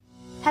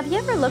Have you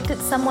ever looked at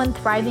someone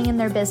thriving in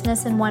their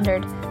business and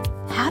wondered,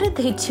 how did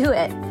they do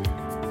it?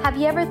 Have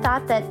you ever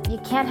thought that you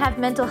can't have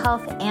mental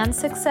health and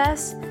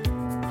success?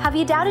 Have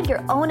you doubted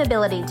your own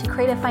ability to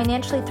create a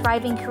financially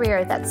thriving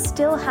career that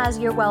still has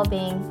your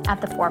well-being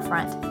at the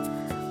forefront?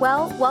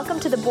 Well,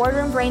 welcome to the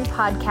Boardroom Brain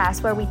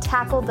podcast, where we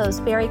tackle those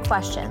very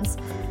questions.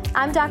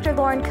 I'm Dr.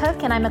 Lauren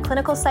Cook, and I'm a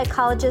clinical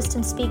psychologist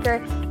and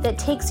speaker that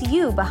takes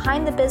you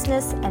behind the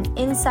business and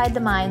inside the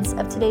minds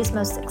of today's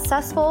most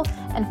successful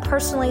and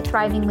personally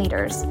thriving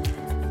leaders.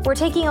 We're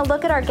taking a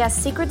look at our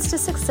guests' secrets to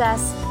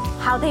success,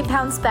 how they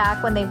bounce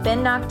back when they've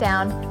been knocked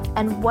down,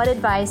 and what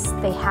advice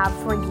they have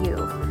for you.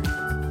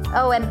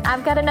 Oh, and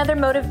I've got another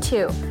motive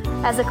too.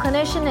 As a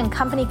clinician and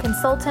company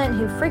consultant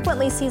who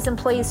frequently sees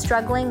employees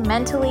struggling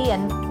mentally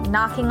and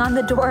knocking on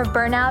the door of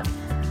burnout,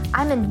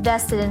 I'm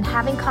invested in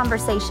having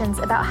conversations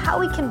about how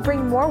we can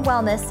bring more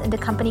wellness into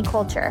company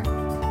culture.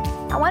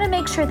 I want to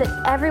make sure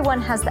that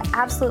everyone has the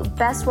absolute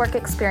best work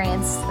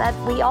experience that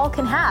we all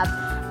can have,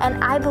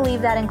 and I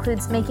believe that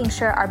includes making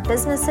sure our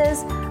businesses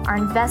are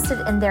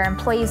invested in their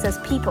employees as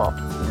people,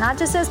 not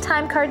just as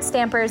time card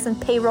stampers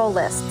and payroll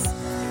lists.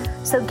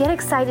 So get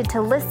excited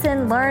to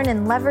listen, learn,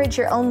 and leverage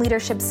your own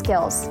leadership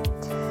skills.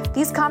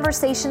 These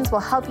conversations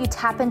will help you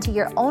tap into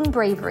your own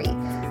bravery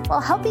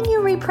while helping you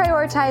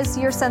reprioritize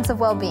your sense of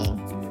well-being,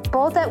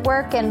 both at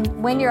work and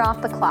when you're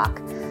off the clock.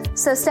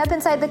 So step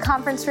inside the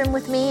conference room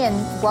with me and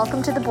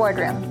welcome to the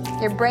boardroom.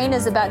 Your brain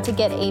is about to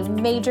get a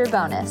major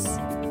bonus.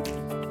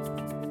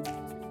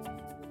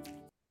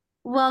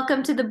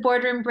 Welcome to the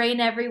Boardroom Brain,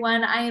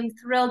 everyone. I am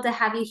thrilled to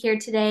have you here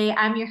today.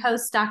 I'm your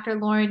host, Dr.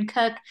 Lauren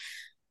Cook.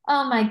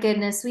 Oh my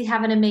goodness, we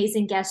have an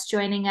amazing guest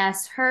joining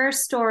us. Her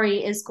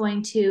story is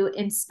going to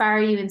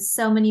inspire you in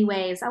so many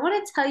ways. I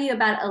want to tell you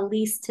about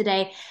Alyse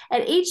today.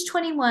 At age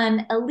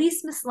 21,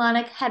 Alyse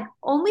Maslonik had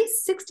only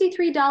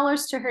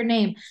 $63 to her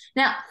name.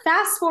 Now,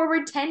 fast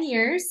forward 10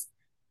 years,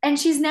 and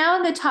she's now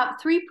in the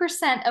top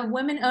 3% of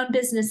women-owned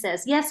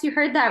businesses. Yes, you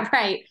heard that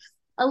right.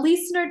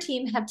 Alyse and her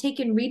team have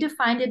taken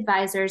Redefined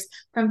Advisors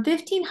from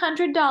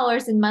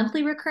 $1,500 in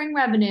monthly recurring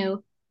revenue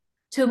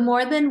to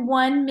more than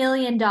 $1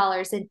 million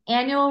in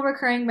annual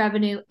recurring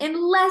revenue in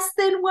less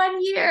than 1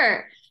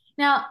 year.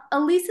 Now,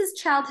 Alyse's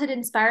childhood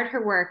inspired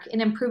her work in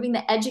improving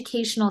the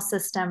educational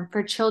system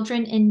for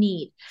children in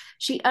need.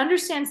 She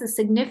understands the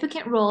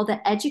significant role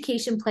that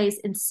education plays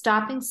in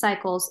stopping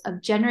cycles of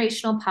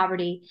generational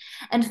poverty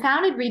and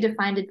founded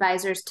Redefined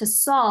Advisors to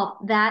solve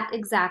that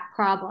exact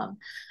problem.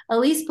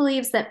 Alyse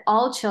believes that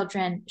all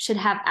children should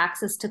have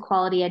access to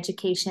quality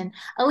education.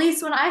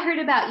 Alyse, when I heard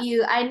about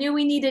you, I knew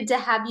we needed to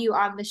have you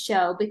on the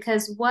show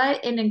because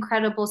what an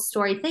incredible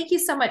story. Thank you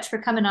so much for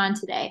coming on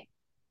today.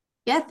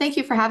 Yeah, thank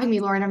you for having me,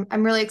 Lauren.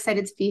 I'm really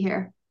excited to be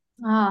here.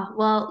 Oh,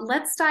 well,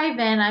 let's dive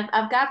in.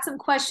 I've got some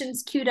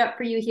questions queued up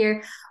for you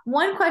here.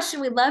 One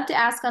question we love to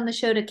ask on the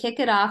show to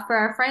kick it off for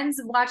our friends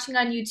watching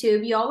on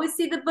YouTube. You always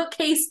see the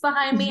bookcase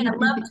behind me. I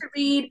love to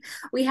read.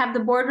 We have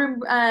the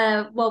Boardroom,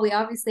 we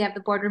obviously have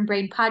the Boardroom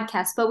Brain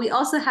podcast, but we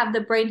also have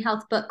the Brain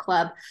Health Book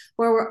Club,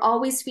 where we're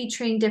always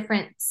featuring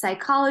different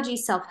psychology,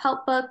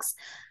 self-help books.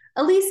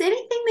 Alyse,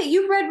 anything that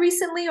you've read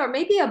recently, or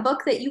maybe a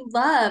book that you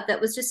love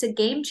that was just a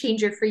game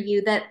changer for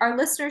you that our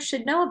listeners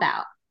should know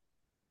about?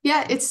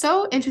 Yeah, it's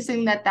so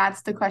interesting that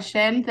that's the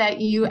question that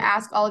you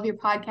ask all of your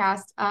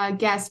podcast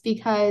guests,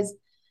 because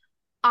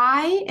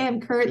I am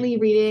currently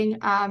reading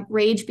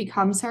Rage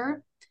Becomes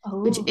Her,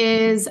 which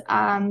is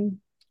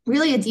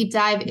really a deep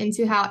dive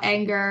into how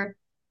anger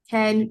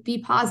can be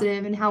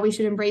positive and how we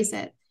should embrace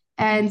it.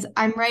 And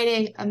I'm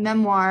writing a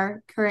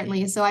memoir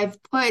currently, so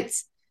I've put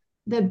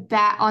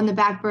on the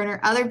back burner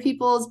other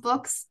people's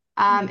books,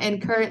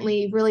 and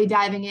currently really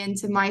diving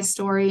into my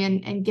story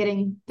and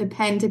getting the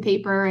pen to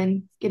paper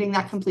and getting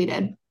that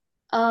completed.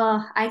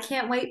 Oh, I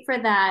can't wait for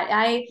that.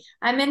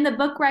 I'm in the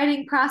book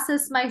writing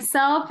process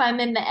myself. I'm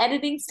in the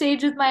editing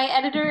stage with my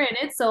editor, and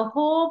it's a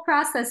whole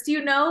process. Do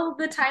you know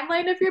the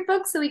timeline of your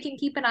book so we can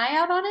keep an eye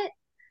out on it?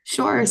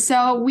 Sure.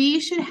 So we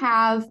should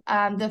have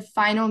the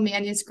final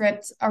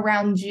manuscript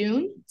around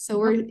June. So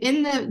we're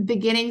in the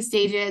beginning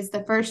stages.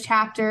 The first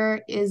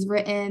chapter is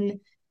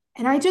written,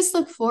 and I just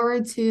look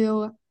forward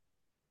to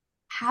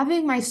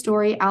having my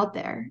story out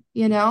there,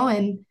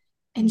 and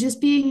just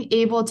being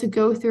able to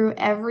go through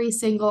every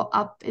single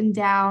up and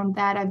down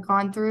that I've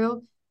gone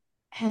through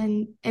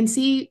and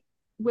see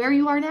where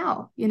you are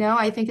now.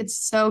 I think it's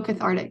so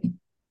cathartic.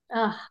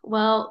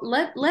 Well,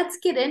 let's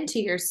get into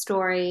your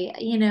story.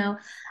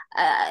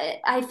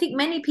 I think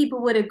many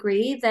people would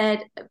agree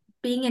that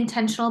being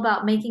intentional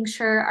about making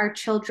sure our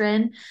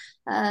children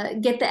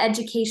get the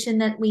education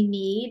that we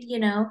need,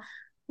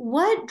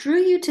 what drew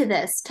you to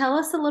this? Tell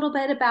us a little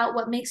bit about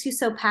what makes you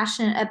so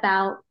passionate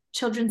about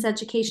children's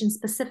education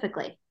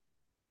specifically.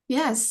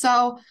 Yeah,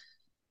 so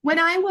when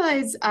I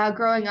was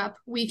growing up,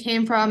 we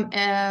came from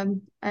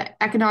an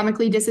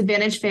economically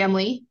disadvantaged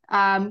family,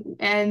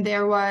 and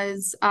there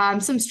was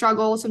some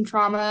struggle, some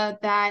trauma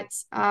that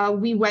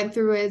we went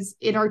through as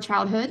in our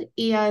childhood.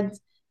 And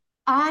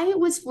I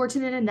was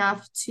fortunate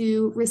enough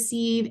to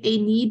receive a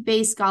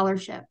need-based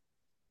scholarship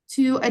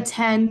to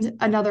attend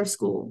another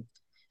school.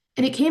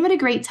 And it came at a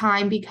great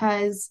time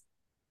because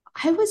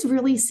I was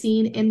really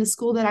seen in the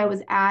school that I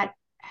was at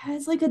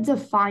as like a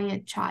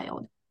defiant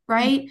child,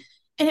 right?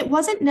 And it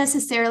wasn't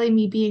necessarily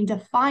me being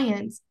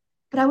defiant,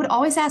 but I would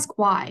always ask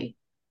why,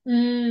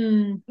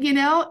 Mm,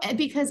 and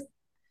because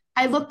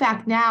I look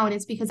back now and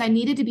it's because I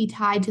needed to be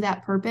tied to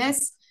that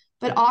purpose,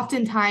 but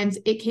oftentimes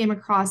it came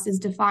across as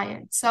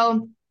defiant.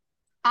 So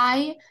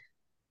I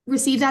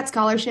received that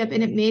scholarship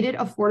and it made it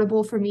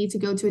affordable for me to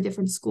go to a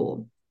different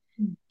school.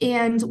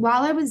 And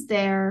while I was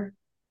there,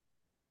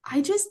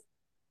 I just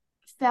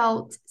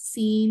felt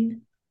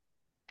seen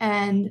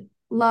and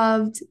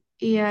loved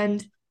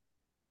and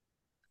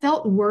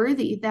felt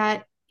worthy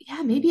that,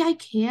 yeah, maybe I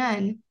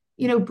can,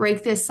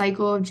 break this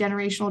cycle of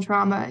generational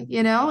trauma,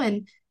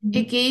 and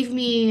it gave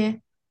me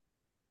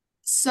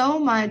so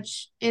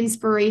much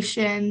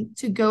inspiration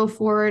to go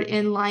forward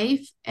in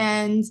life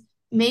and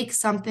make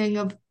something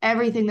of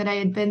everything that I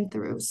had been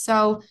through.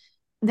 So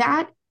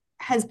that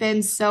has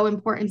been so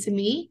important to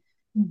me,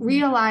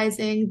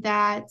 realizing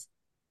that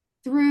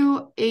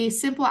through a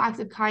simple act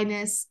of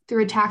kindness,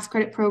 through a tax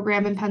credit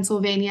program in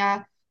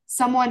Pennsylvania,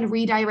 someone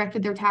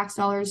redirected their tax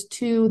dollars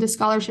to the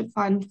scholarship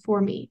fund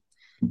for me.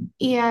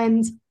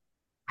 And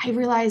I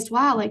realized,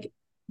 wow, like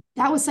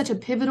that was such a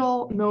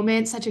pivotal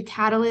moment, such a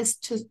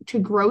catalyst to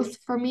growth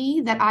for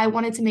me that I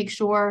wanted to make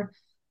sure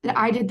that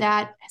I did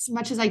that as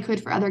much as I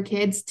could for other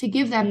kids to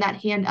give them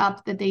that hand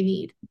up that they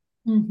need.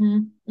 mm-hmm,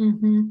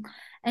 mm-hmm.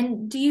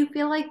 And do you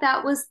feel like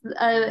that was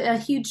a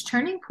huge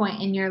turning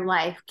point in your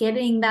life,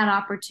 getting that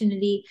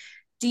opportunity?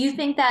 Do you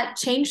think that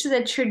changed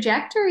the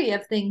trajectory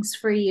of things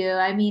for you?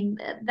 I mean,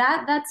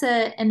 that's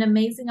an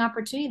amazing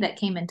opportunity that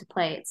came into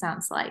play, it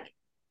sounds like.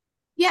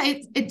 Yeah,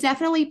 it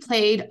definitely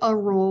played a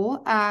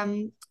role.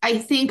 I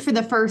think for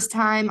the first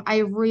time, I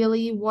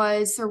really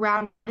was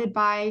surrounded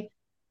by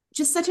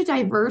just such a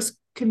diverse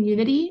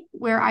community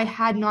where I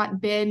had not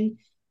been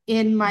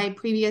in my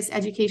previous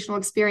educational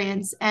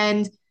experience.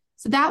 And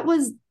so that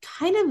was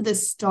kind of the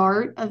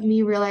start of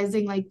me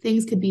realizing like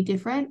things could be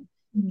different.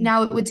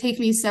 Now it would take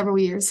me several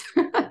years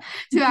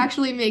to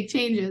actually make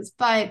changes.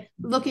 But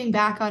looking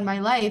back on my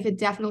life, it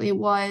definitely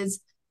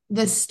was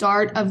the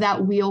start of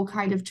that wheel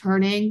kind of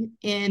turning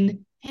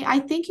in, hey, I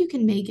think you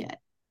can make it.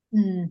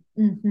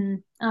 Mm-hmm.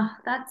 Oh,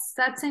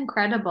 that's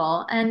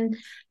incredible. And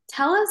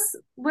tell us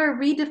where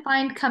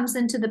Redefined comes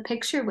into the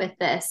picture with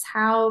this.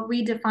 How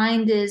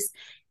Redefined is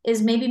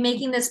maybe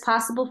making this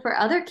possible for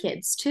other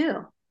kids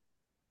too.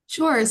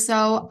 Sure.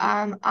 So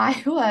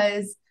I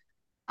was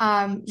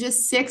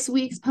just 6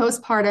 weeks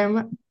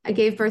postpartum. I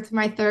gave birth to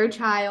my third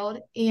child,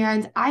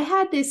 and I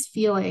had this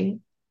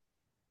feeling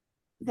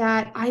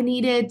that I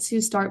needed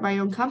to start my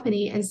own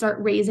company and start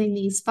raising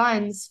these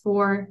funds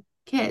for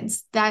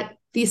kids, that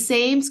the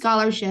same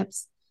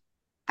scholarships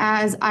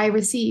as I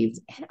received.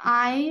 And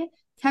I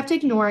kept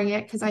ignoring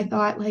it because I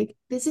thought, like,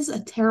 this is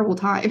a terrible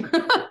time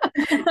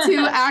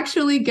to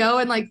actually go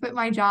and like quit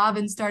my job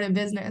and start a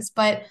business.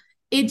 But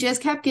it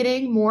just kept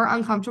getting more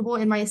uncomfortable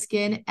in my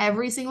skin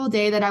every single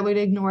day that I would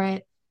ignore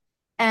it.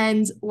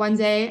 And one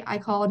day I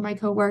called my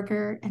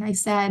coworker and I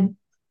said,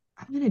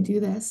 I'm going to do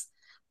this.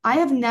 I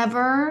have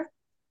never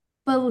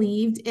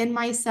believed in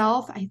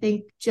myself. I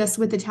think just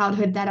with the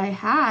childhood that I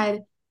had,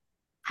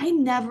 I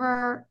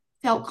never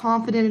felt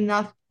confident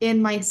enough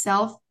in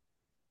myself.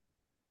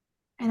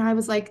 And I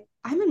was like,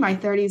 I'm in my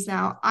 30s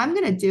now. I'm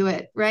going to do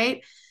it.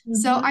 Right.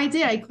 So Mm-hmm. I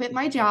did. I quit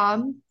my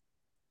job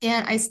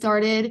and I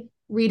started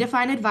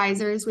Redefined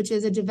Advisors, which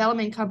is a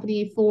development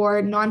company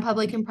for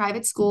non-public and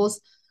private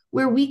schools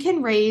where we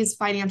can raise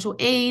financial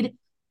aid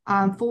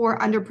for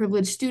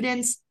underprivileged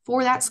students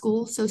for that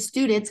school. So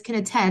students can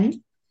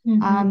attend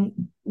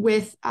Mm-hmm.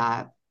 with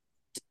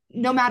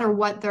no matter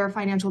what their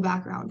financial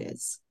background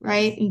is,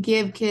 right? And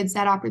give kids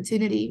that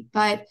opportunity.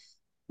 But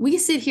we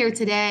sit here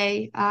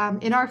today.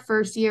 In our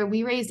first year,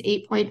 we raised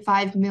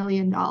 $8.5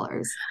 million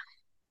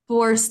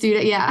for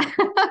student. Yeah.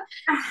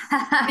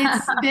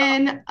 It's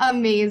been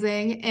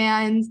amazing.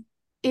 And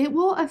it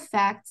will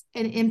affect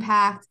and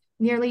impact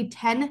nearly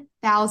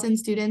 10,000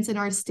 students in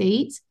our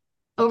state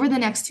over the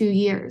next 2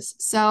 years.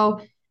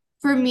 So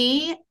for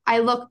me, I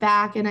look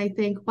back and I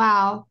think,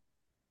 wow,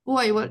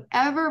 boy,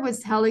 whatever was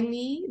telling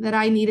me that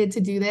I needed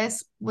to do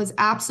this was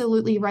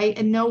absolutely right.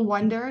 And no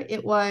wonder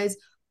it was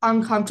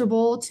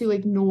uncomfortable to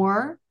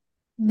ignore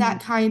Mm-hmm.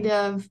 that kind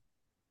of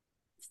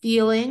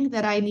feeling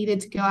that I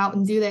needed to go out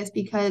and do this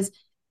because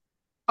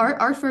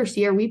our first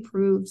year, we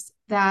proved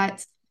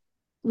that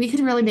we could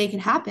really make it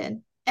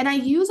happen. And I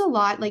use a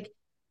lot like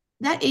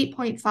that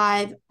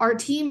 8.5, our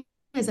team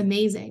is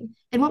amazing.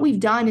 And what we've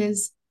done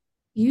is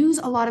use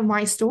a lot of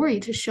my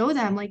story to show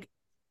them like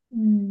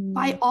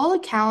by all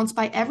accounts,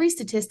 by every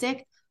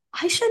statistic,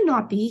 I should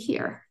not be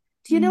here.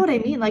 Do you know what I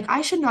mean? Like,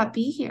 I should not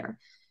be here.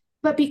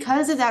 But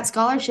because of that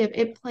scholarship,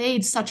 it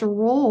played such a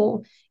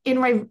role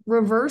in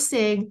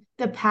reversing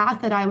the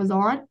path that I was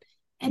on.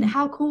 And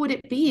how cool would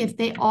it be if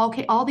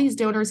all these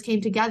donors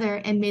came together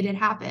and made it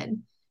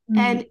happen? Mm-hmm.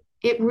 And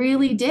it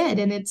really did.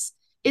 And it's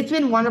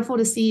been wonderful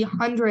to see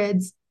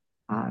hundreds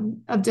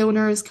of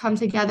donors come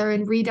together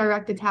and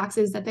redirect the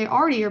taxes that they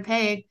already are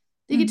paying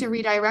they get to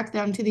redirect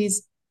them to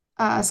these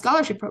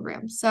scholarship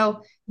programs.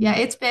 So yeah,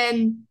 it's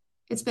been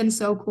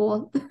so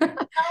cool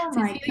Oh to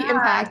my see the God.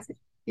 impact.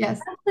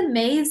 Yes. That's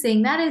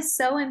amazing. That is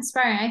so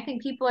inspiring. I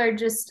think people are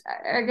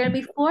going to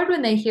be floored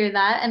when they hear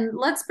that. And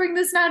let's bring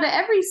this now to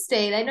every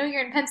state. I know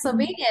you're in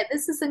Pennsylvania.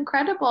 This is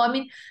incredible. I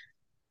mean,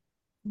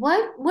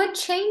 what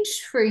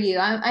changed for you?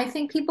 I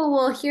think people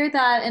will hear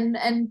that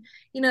and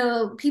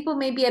people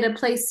may be at a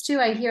place too.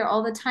 I hear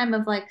all the time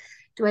of like,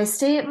 do I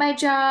stay at my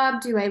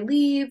job? Do I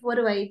leave? What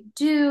do I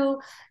do?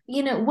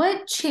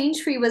 What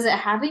changed for you? Was it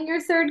having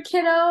your third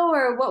kiddo,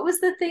 or what was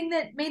the thing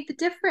that made the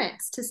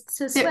difference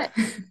to switch?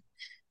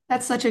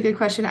 That's such a good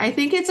question. I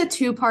think it's a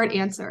two-part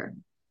answer.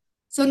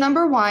 So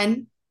number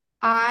one,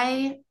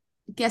 I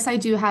guess I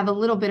do have a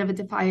little bit of a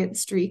defiant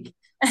streak.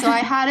 So I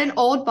had an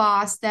old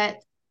boss that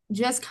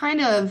just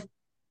kind of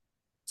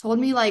told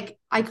me like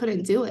I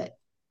couldn't do it,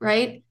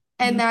 right?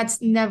 And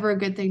that's never a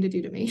good thing to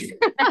do to me.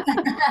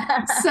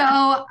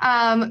 So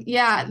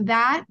yeah,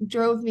 that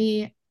drove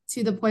me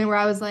to the point where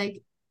I was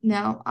like,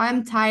 no,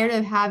 I'm tired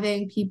of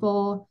having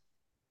people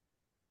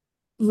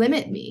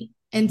limit me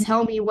and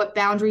tell me what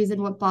boundaries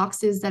and what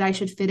boxes that I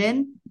should fit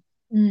in.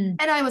 Mm.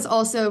 And I was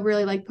also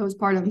really like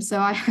postpartum, so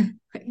I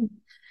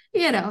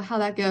you know how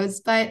that goes.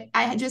 But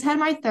I had just had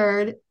my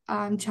third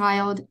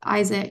child,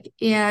 Isaac,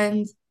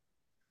 and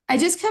I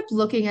just kept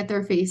looking at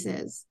their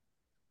faces.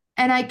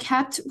 And I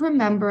kept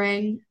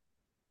remembering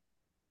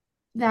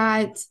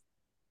that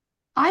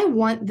I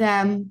want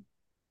them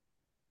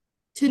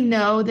to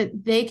know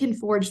that they can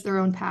forge their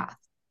own path.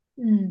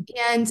 Mm.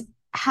 And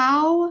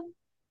how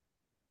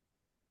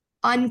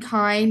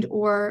unkind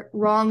or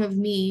wrong of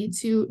me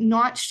to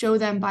not show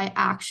them by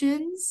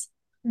actions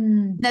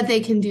Mm. that they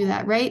can do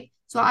that, right?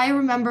 So I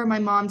remember my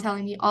mom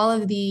telling me all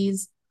of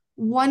these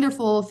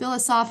wonderful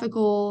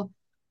philosophical,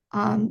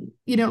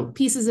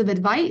 pieces of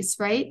advice,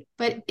 right?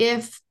 But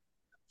if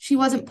she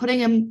wasn't putting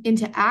them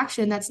into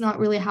action, that's not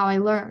really how I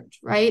learned,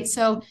 right?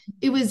 So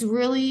it was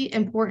really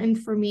important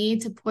for me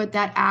to put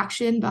that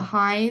action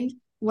behind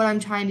what I'm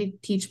trying to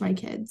teach my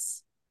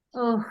kids.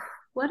 Oh,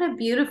 what a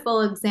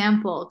beautiful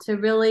example to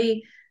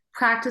really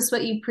practice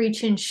what you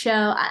preach and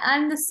show.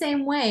 I'm the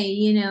same way,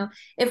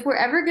 if we're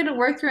ever going to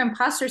work through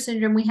imposter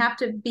syndrome, we have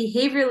to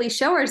behaviorally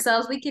show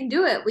ourselves we can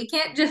do it. We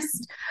can't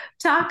just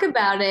talk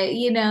about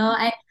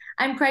it,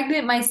 I'm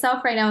pregnant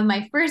myself right now with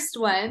my first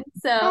one.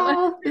 So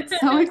Oh, it's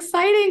so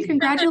exciting.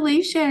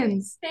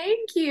 Congratulations.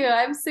 thank you.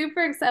 I'm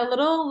super excited.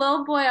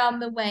 Little boy on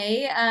the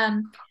way.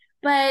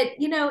 But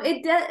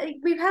it does.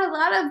 We've had a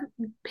lot of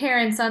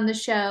parents on the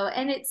show,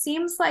 and it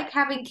seems like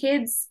having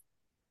kids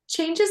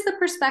changes the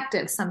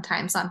perspective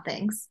sometimes on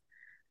things.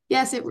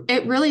 Yes,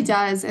 it really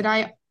does. And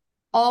I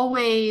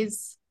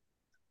always,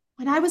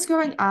 when I was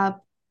growing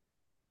up,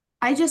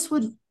 I just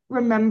would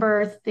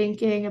remember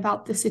thinking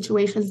about the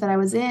situations that I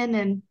was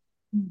in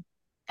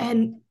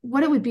and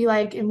what it would be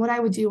like and what I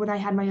would do when I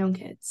had my own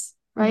kids,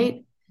 right?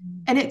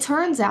 Mm-hmm. And it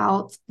turns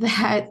out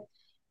that,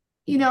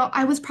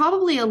 I was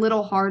probably a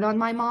little hard on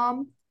my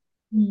mom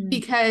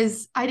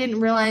because I didn't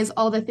realize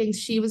all the things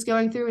she was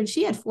going through. And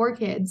she had four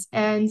kids.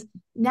 And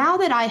now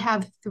that I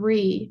have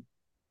three,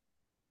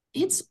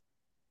 it's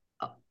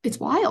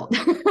wild.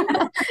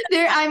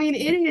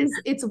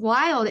 It's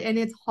wild and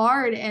it's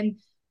hard. And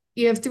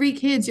you have three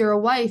kids, you're a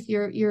wife,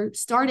 you're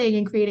starting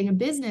and creating a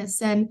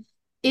business. And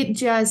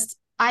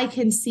I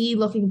can see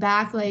looking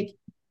back, like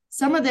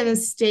some of the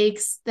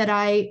mistakes that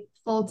I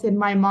faulted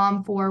my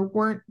mom for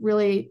weren't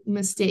really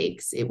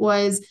mistakes. It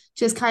was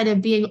just kind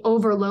of being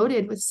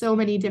overloaded with so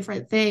many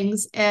different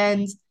things.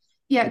 And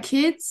yeah,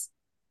 kids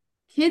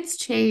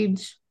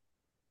change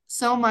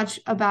so much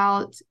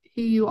about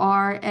who you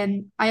are.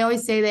 And I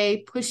always say they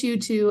push you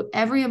to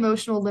every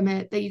emotional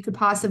limit that you could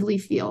possibly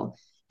feel.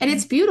 And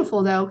it's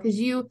beautiful though, because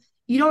you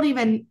don't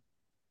even,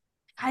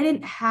 I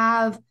didn't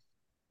have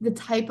the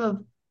type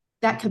of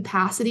that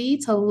capacity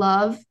to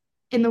love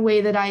in the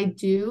way that I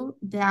do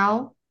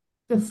now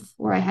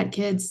before I had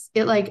kids.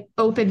 It like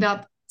opened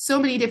up so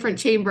many different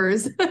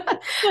chambers. And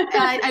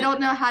I don't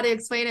know how to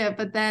explain it,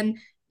 but then,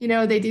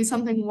 they do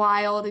something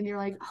wild and you're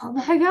like, oh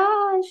my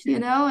gosh,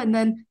 and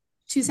then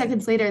 2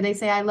 seconds later they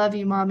say, I love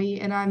you, mommy.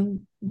 And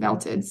I'm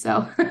melted.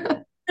 So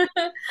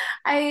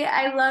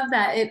I love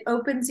that. It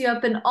opens you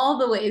up in all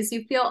the ways.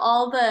 You feel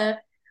all the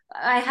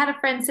I had a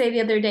friend say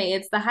the other day,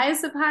 it's the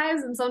highest of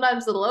highs and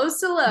sometimes the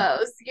lowest of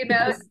lows, you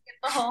yes, get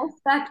the whole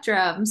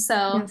spectrum.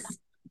 So yes.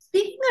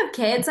 speaking of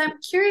kids, I'm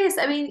curious.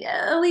 I mean,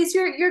 Alyse,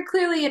 you're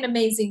clearly an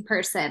amazing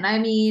person. I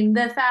mean,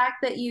 the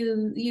fact that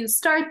you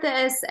start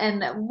this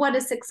and what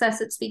a success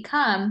it's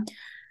become.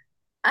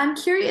 I'm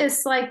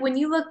curious, like when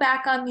you look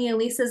back on the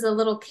Alyse as a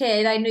little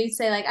kid, I know you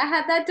say like I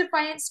had that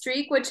defiant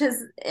streak, which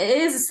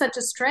is such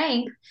a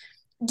strength.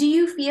 Do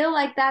you feel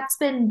like that's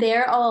been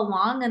there all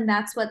along and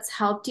that's what's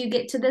helped you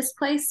get to this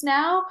place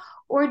now?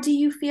 Or do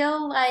you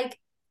feel like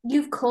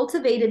you've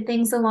cultivated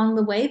things along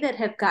the way that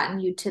have gotten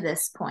you to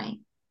this point?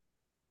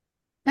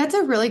 That's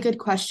a really good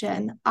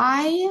question.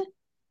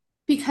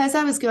 Because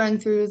I was going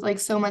through like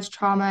so much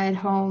trauma at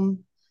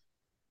home,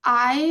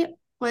 I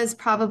was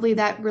probably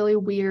that really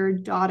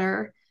weird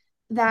daughter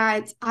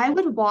that I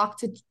would walk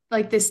to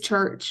like this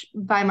church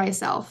by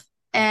myself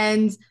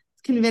and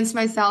convince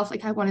myself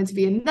like I wanted to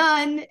be a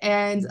nun,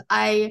 and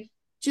I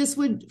just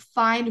would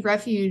find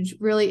refuge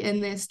really in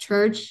this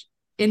church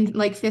in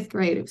like fifth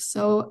grade. It was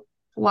so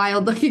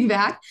wild looking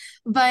back.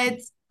 But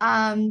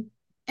and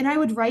I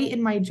would write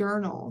in my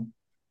journal,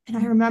 and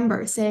I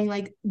remember saying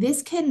like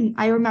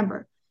I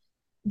remember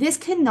this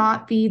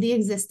cannot be the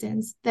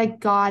existence that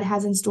God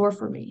has in store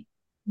for me.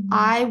 Mhm.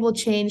 I will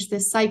change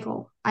this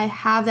cycle. I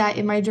have that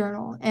in my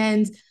journal.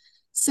 And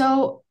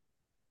so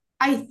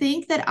I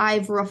think that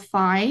I've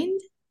refined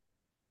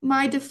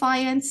my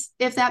defiance,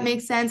 if that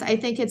makes sense. I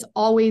think it's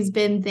always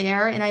been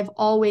there. And I've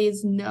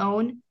always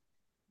known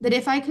that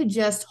if I could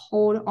just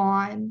hold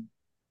on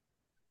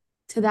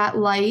to that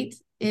light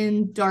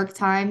in dark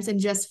times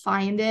and just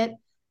find it,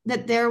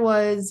 that there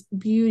was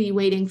beauty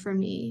waiting for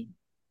me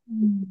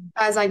Mm.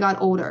 as I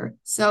got older.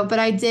 So, but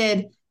I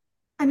did.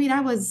 I mean, I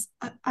was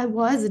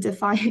a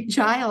defiant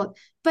child,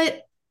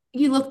 but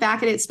you look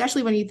back at it,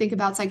 especially when you think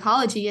about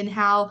psychology and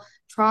how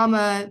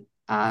trauma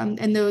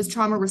and those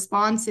trauma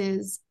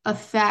responses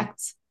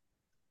affect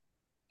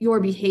your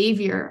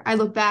behavior. I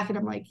look back and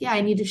I'm like, yeah,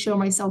 I need to show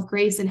myself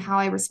grace in how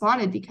I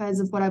responded because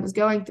of what I was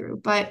going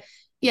through. But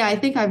yeah, I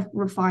think I've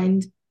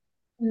refined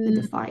the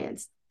Mm.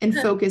 defiance and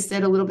focused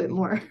it a little bit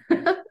more.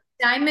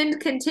 Diamond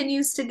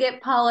continues to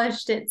get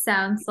polished, it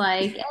sounds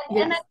like.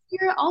 And I Yes.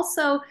 hear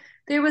also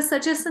there was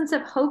such a sense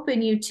of hope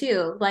in you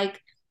too.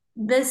 Like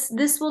this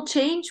will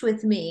change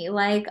with me.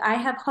 Like I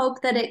have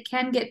hope that it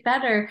can get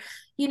better.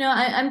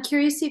 I'm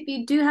curious if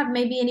you do have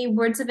maybe any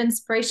words of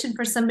inspiration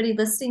for somebody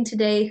listening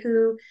today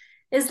who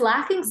is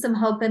lacking some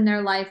hope in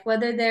their life,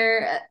 whether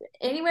they're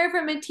anywhere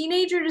from a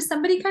teenager to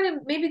somebody kind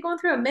of maybe going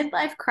through a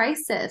midlife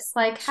crisis.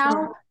 Like how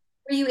Sure.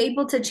 were you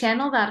able to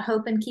channel that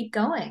hope and keep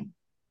going?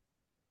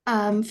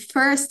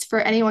 First, for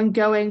anyone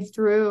going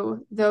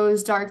through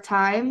those dark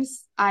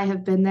times, I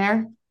have been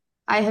there.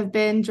 I have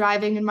been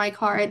driving in my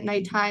car at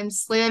nighttime,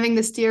 slamming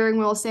the steering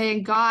wheel,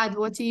 saying, God,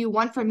 what do you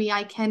want from me?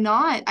 I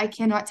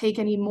cannot take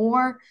any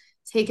more.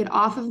 Take it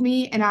off of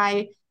me. And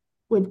I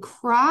would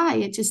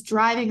cry at just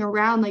driving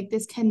around like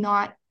this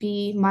cannot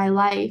be my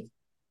life.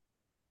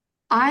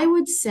 I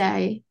would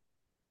say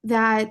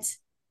that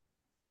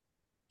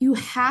you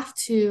have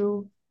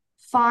to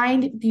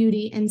find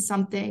beauty in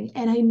something.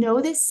 And I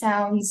know this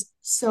sounds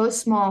so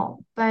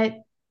small, but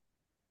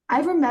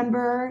I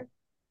remember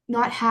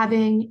not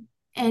having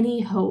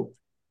any hope.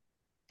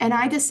 And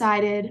I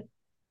decided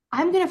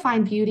I'm going to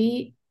find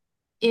beauty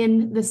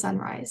in the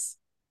sunrise,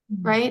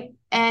 right?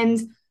 And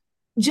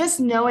just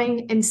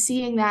knowing and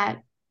seeing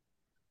that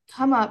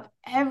come up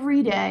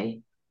every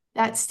day,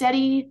 that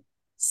steady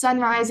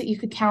sunrise that you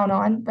could count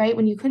on, right?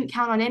 When you couldn't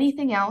count on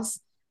anything else,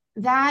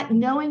 that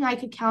knowing I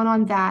could count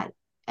on that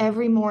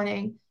every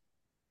morning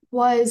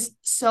was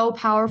so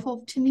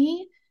powerful to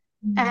me.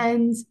 Mm.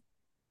 And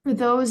for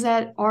those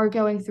that are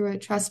going through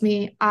it, trust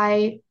me,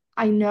 I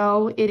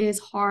know it is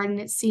hard and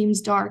it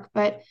seems dark,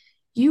 but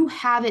you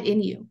have it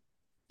in you.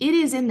 It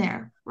is in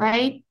there,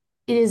 right?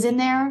 It is in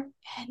there,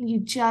 and you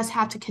just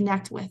have to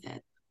connect with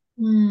it.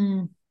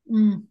 Mm,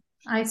 mm.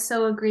 I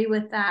so agree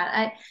with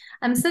that.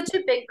 I'm such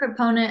a big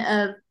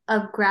proponent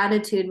of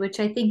gratitude, which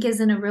I think is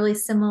in a really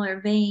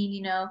similar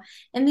vein,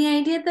 and the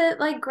idea that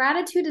like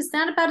gratitude is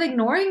not about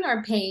ignoring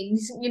our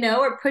pains,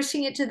 or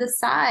pushing it to the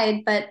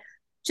side, but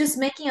just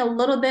making a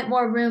little bit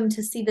more room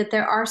to see that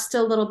there are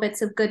still little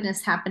bits of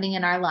goodness happening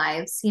in our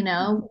lives, We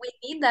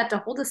need that to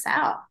hold us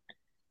out.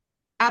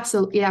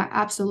 Absolutely. Yeah,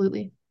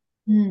 absolutely.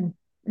 Mm,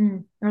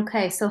 mm.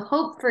 Okay, so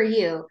hope for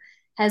you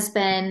has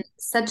been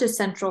such a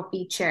central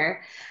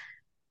feature.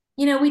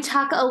 We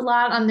talk a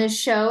lot on this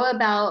show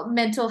about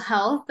mental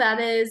health. That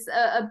is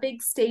a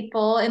big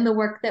staple in the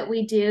work that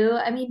we do.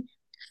 I mean,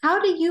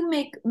 how do you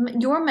make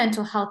your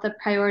mental health a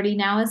priority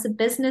now as a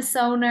business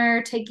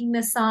owner, taking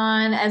this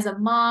on as a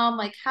mom?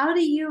 Like, how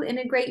do you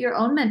integrate your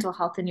own mental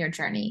health in your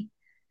journey?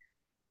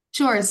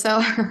 Sure.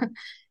 So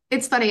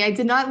it's funny. I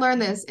did not learn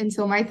this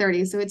until my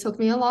 30s, so it took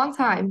me a long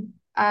time.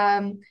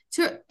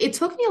 It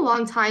took me a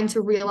long time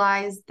to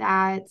realize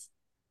that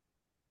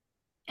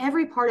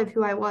every part of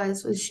who I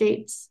was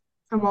shaped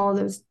from all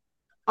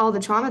the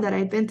trauma that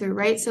I'd been through,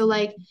 right? So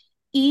like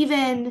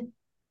even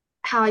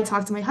how I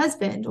talked to my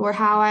husband or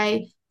how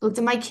I looked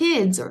at my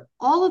kids or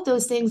all of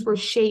those things were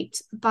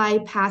shaped by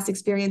past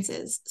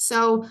experiences.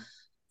 So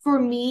for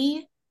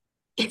me,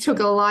 it took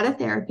a lot of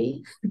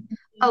therapy,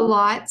 a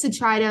lot to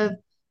try to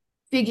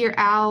figure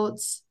out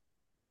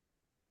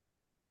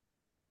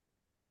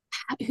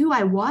who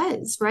I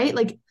was, right?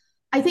 Like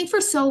I think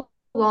for so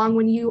long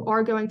when you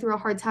are going through a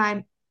hard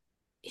time,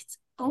 it's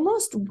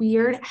almost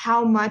weird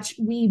how much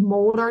we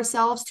mold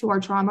ourselves to our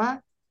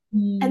trauma.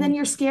 And Mm, then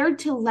you're scared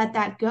to let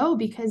that go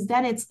because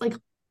then it's like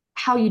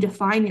how you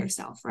define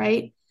yourself,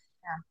 right?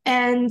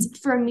 And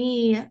for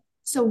me,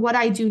 so what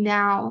I do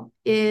now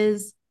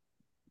is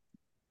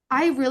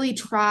I really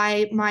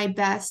try my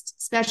best,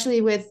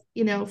 especially with,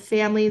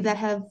 family that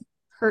have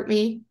hurt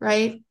me,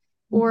 right? yeah.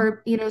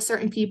 Or,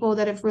 certain people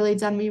that have really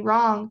done me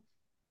wrong.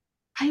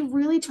 I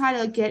really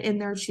try to get in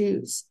their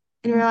shoes.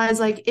 and realize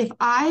like if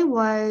I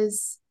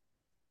was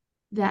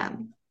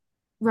them,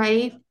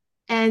 right?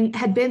 And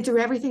had been through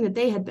everything that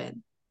they had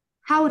been,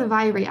 how would have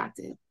I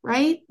reacted,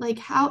 right? Like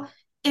how,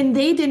 and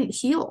they didn't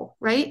heal,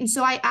 right? And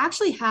so I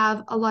actually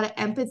have a lot of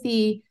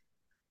empathy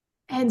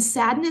and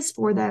sadness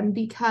for them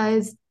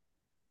because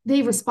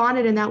they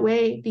responded in that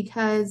way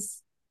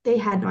because they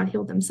had not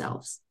healed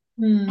themselves.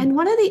 Mm. And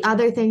one of the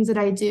other things that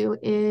I do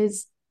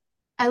is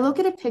I look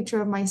at a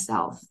picture of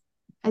myself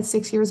at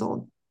 6 years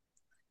old.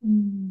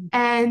 Mm.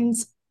 And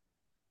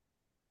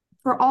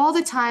for all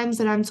the times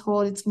that I'm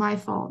told it's my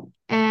fault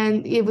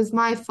and it was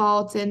my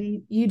fault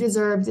and you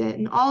deserved it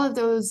and all of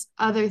those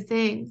other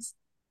things,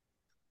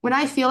 when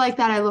I feel like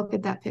that, I look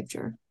at that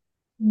picture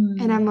and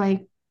Mm. I'm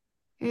like,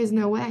 there's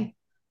no way.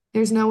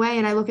 There's no way.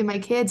 And I look at my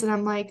kids and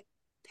I'm like,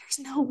 there's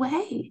no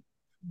way.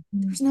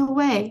 Mm. There's no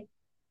way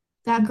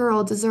that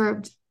girl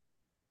deserved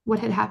what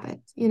had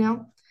happened, you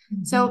know?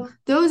 Mhm. So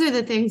those are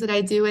the things that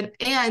I do.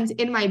 And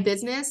in my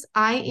business,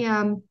 I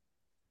am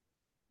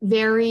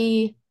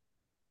very,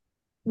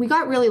 we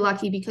got really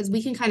lucky because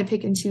we can kind of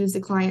pick and choose the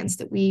clients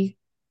that we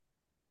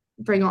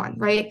bring on,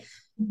 right?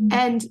 Mhm.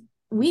 And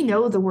we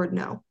know the word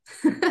no.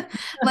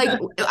 Like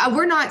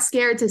we're not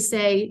scared to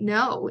say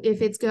no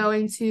if it's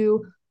going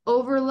to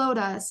overload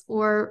us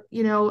or,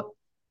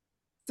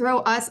 throw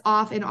us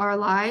off in our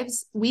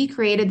lives. We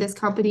created this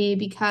company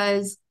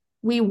because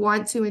we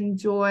want to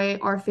enjoy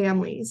our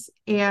families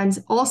and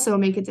also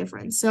make a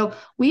difference. So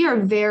we are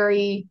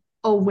very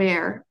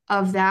aware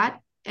of that.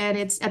 And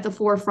it's at the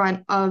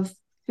forefront of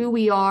who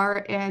we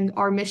are and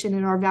our mission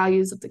and our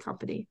values of the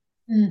company.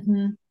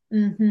 Mm-hmm.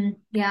 Mm-hmm.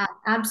 Yeah,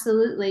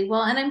 absolutely.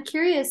 Well, and I'm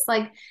curious,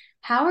 like,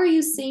 how are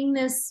you seeing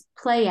this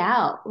play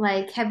out?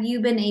 Like, have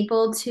you been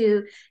able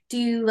to, do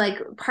you like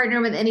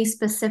partner with any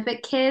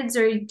specific kids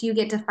or do you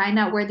get to find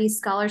out where these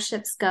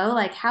scholarships go?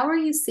 Like, how are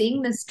you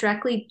seeing this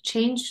directly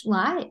change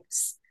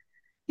lives?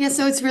 Yeah,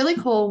 so it's really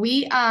cool.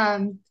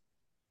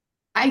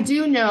 I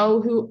do know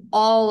who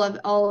all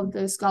of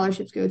the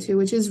scholarships go to,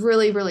 which is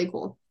really, really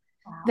cool.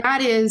 Wow.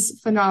 That is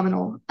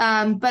phenomenal.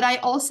 But I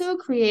also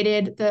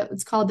created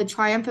it's called the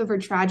Triumph Over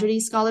Tragedy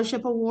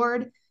Scholarship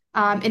Award.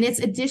 And it's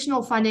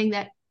additional funding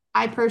that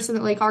I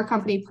personally, like our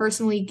company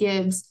personally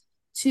gives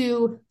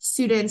to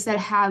students that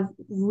have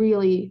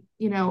really,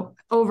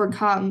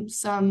 overcome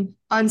some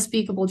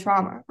unspeakable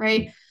trauma,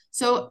 right?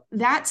 So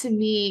that to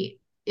me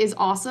is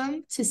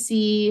awesome to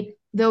see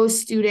those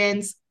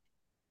students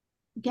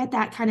get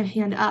that kind of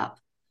hand up.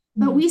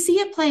 But Mm. we see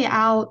it play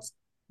out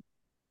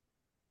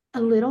a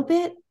little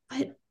bit,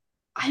 but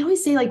I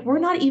always say, like, we're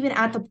not even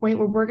at the point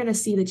where we're going to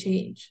see the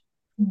change.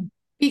 Mm.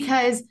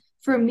 Because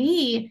for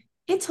me,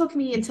 it took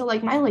me until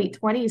like my late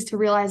 20s to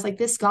realize like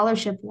this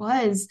scholarship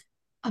was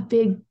a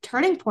big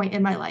turning point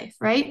in my life,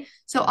 right?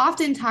 So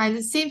oftentimes,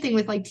 the same thing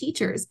with like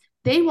teachers,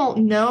 they won't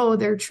know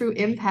their true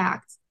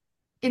impact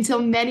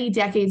until many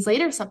decades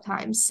later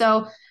sometimes.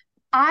 So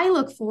I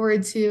look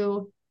forward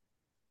to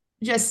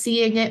just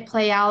seeing it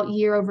play out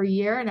year over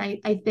year. And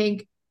I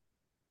think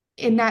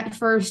in that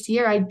first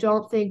year, I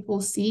don't think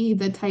we'll see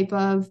the type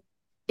of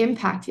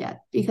impact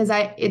yet because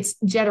it's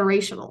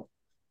generational.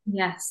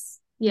 Yes,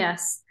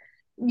 yes.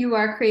 You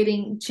are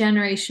creating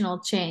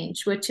generational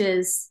change, which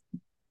is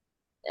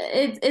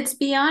it's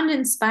beyond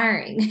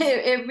inspiring.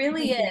 It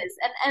really Thank you. is.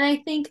 And I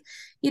think,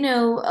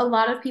 a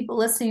lot of people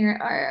listening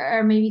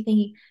are maybe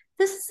thinking,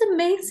 this is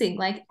amazing.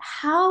 Like,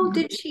 how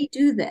did she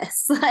do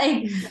this?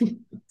 Like,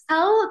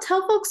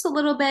 tell folks a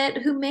little bit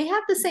who may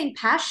have the same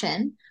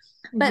passion,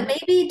 but Mhm.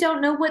 maybe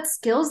don't know what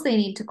skills they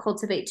need to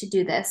cultivate to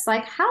do this.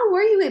 Like, how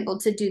were you able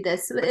to do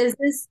this?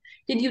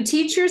 Did you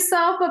teach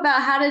yourself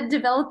about how to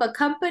develop a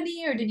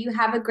company, or did you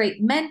have a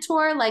great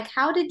mentor? Like,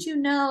 how did you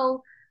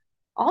know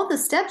all the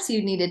steps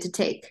you needed to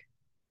take?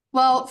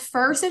 Well,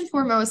 first and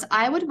foremost,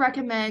 I would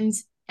recommend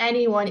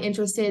anyone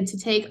interested to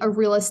take a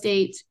real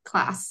estate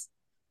class.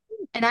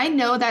 And I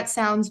know that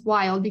sounds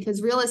wild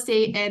because real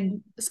estate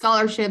and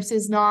scholarships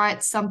is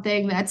not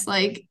something that's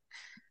like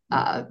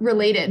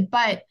related,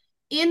 but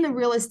in the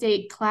real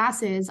estate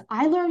classes,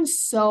 I learned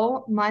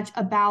so much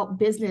about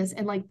business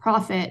and like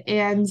profit,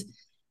 and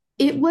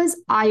it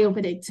was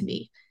eye-opening to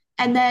me.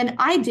 And then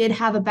I did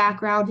have a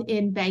background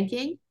in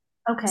banking.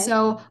 Okay.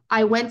 So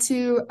I went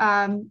to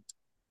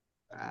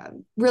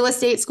real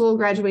estate school,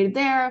 graduated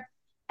there,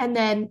 and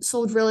then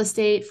sold real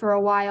estate for a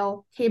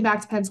while, came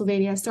back to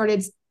Pennsylvania,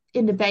 started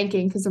into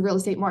banking because the real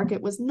estate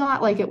market was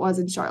not like it was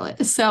in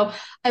Charlotte. So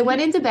I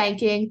went into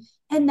banking,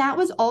 and that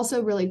was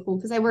also really cool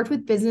because I worked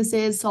with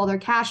businesses, saw their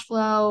cash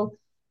flow,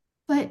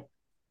 but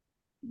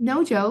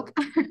no joke.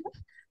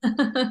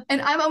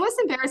 And I'm almost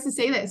embarrassed to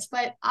say this,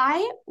 but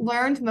I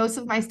learned most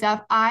of my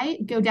stuff. I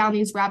go down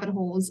these rabbit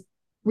holes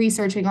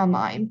researching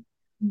online.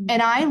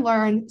 And I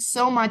learned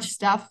so much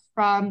stuff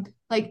from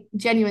like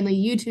genuinely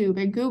YouTube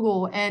and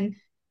Google and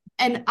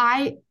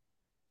I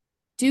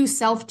do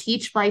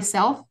self-teach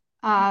myself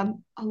a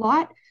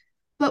lot.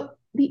 But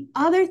the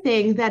other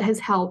thing that has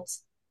helped,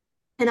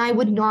 and I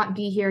would not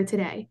be here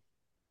today,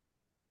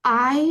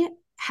 I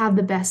have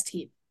the best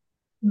team.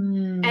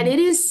 And Mm. it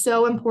is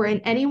so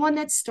important. Anyone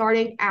that's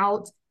starting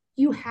out,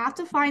 you have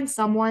to find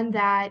someone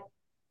that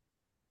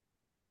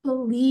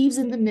believes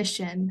in the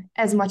mission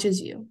as much as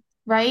you,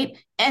 right?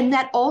 And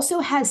that also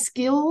has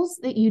skills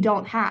that you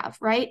don't have,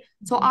 right?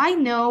 So I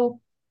know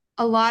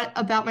a lot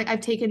about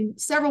I've taken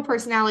several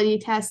personality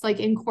tests like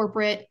in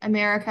corporate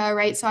America,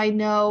 right? So I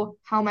know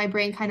how my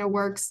brain kind of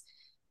works.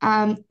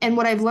 And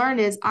what I've learned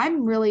is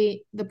I'm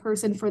really the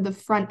person for the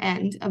front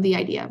end of the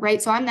idea,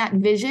 right? So I'm that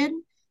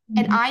vision,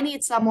 and I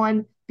need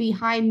someone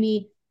behind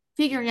me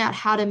figuring out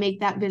how to make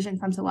that vision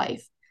come to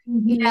life.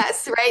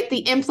 Yes, right.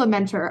 The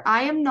implementer.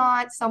 I am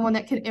not someone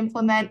that can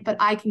implement, but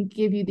I can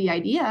give you the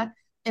idea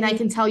and I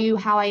can tell you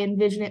how I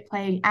envision it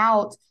playing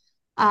out.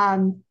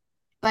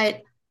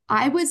 But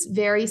I was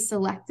very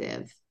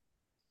selective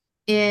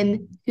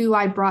in who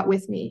I brought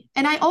with me.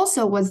 And I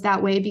also was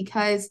that way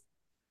because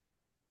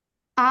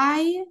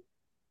I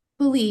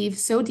believe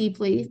so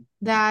deeply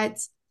that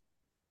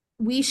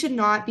we should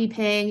not be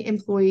paying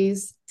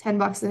employees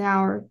 $10 an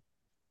hour.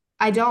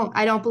 I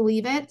don't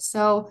believe it.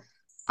 So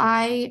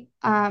I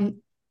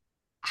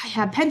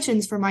have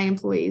pensions for my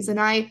employees, and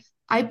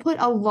I put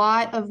a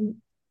lot of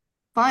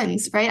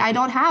funds,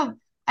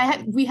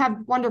 right? We have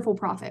wonderful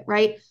profit,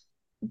 right?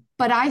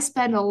 But I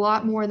spend a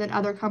lot more than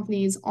other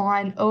companies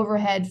on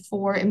overhead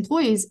for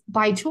employees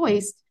by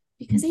choice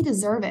because they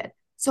deserve it.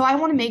 So I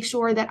want to make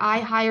sure that I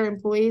hire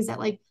employees that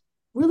like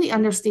really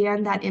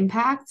understand that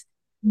impact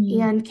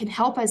and can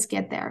help us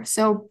get there.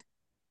 So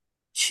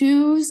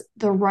choose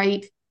the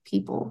right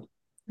people,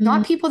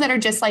 not people that are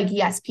just like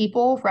yes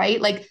people, right?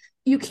 Like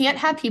you can't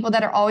have people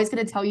that are always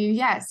going to tell you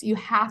yes. You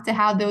have to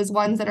have those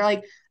ones that are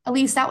like,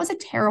 Alyse, that was a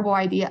terrible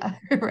idea,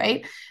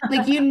 right?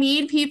 Like you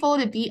need people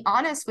to be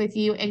honest with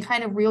you and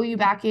kind of reel you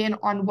back in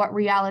on what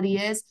reality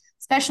is,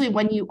 especially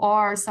when you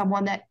are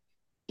someone that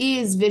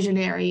is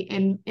visionary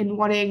in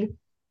wanting,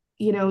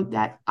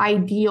 that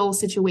ideal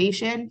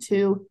situation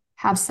to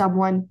have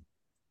someone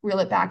reel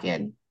it back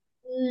in.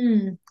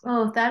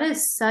 Oh, that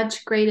is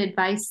such great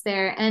advice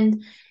there.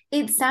 And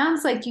it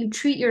sounds like you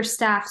treat your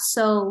staff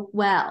so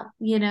well.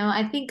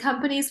 I think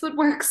companies would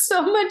work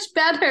so much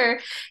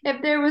better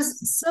if there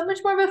was so much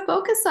more of a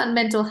focus on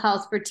mental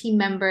health for team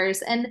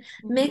members and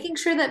making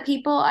sure that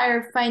people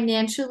are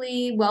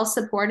financially well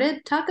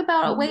supported. Talk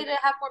about a way to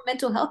have more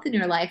mental health in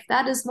your life.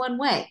 That is one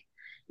way.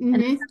 And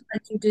it sounds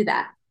like you do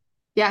that.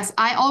 Yes,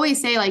 I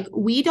always say like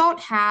we don't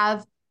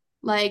have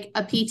like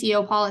a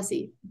PTO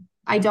policy.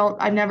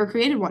 I've never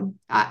created one.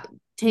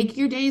 Take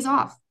your days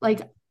off.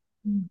 Like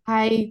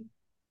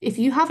if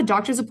you have a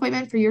doctor's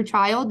appointment for your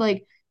child,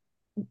 like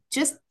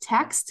just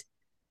text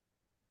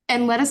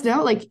and let us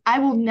know. Like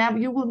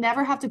you will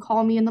never have to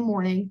call me in the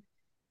morning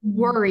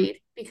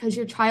worried because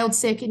your child's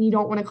sick and you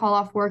don't want to call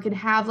off work and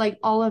have like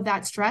all of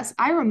that stress.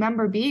 I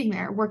remember being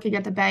there working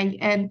at the bank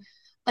and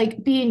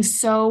like being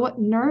so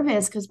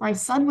nervous because my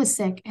son was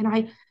sick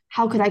and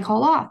how could I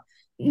call off?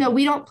 No,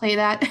 we don't play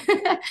that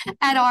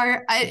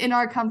in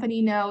our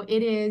company. No,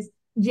 it is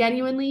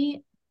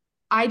genuinely,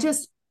 I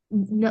just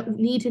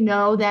need to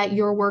know that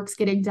your work's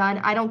getting done.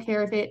 I don't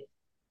care if it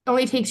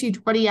only takes you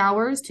 20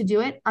 hours to do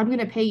it. I'm going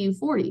to pay you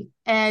 40.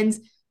 And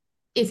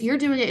if you're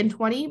doing it in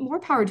 20, more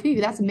power to you.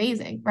 That's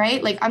amazing,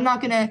 right? Like I'm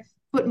not going to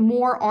put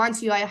more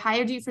onto you. I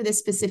hired you for this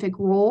specific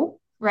role,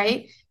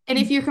 right? And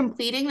if you're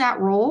completing that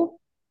role,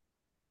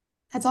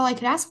 that's all I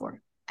could ask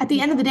for. At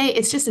the end of the day,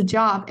 it's just a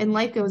job and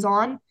life goes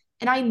on.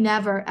 And I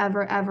never,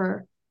 ever,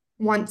 ever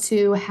want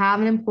to have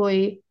an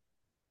employee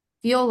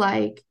feel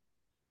like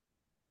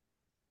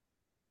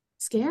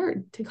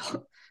scared to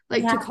call,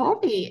 to call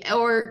me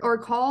or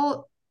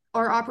call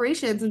our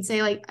operations and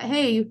say like,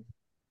 hey,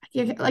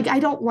 like I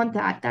don't want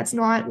that. That's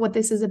not what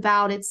this is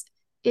about.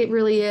 It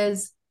really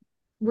is.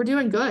 We're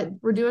doing good.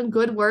 We're doing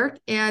good work,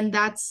 and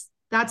that's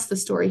the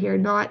story here.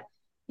 Not,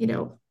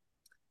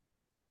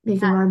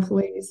 making our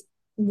employees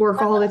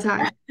work all the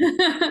time.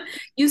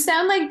 You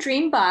sound like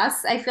Dream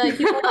Boss. I feel like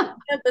people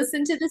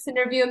listen to this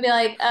interview and be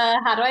like,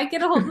 how do I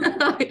get a hold of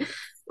them?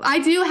 I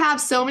do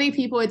have so many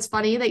people. It's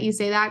funny that you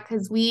say that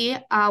because we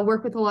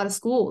work with a lot of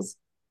schools.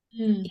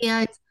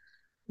 And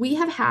we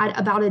have had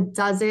about a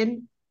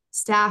dozen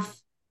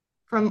staff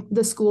from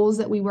the schools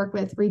that we work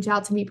with reach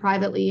out to me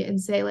privately and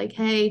say like,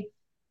 hey,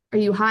 are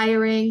you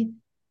hiring?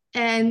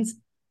 And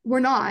we're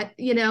not,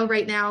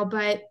 right now,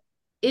 but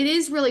it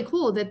is really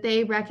cool that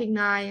they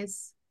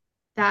recognize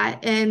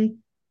that. And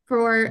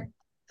for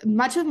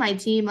much of my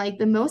team, like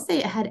the most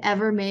they had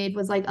ever made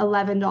was like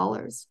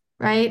 $11,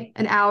 right?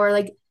 An hour.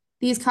 Like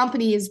these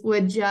companies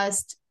would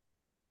just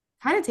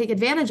kind of take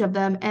advantage of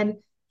them. And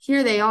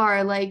here they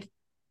are like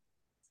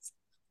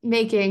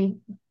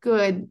making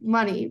good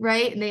money,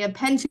 right? And they have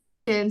pensions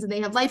and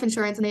they have life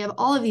insurance and they have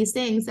all of these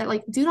things that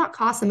like do not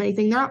cost them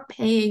anything. They're not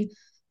paying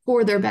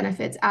for their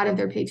benefits out of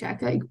their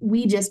paycheck. Like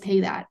we just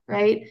pay that,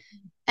 right?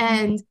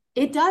 And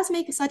it does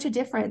make such a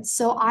difference.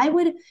 So I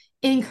would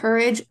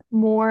encourage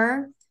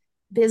more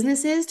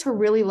businesses to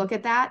really look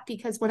at that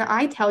because when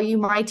I tell you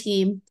my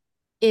team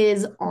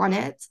is on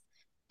it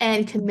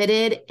and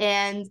committed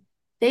and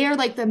they are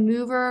like the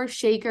mover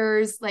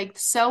shakers, like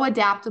so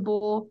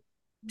adaptable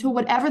to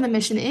whatever the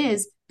mission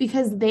is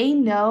because they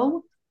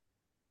know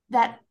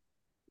that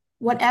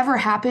whatever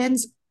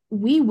happens,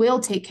 we will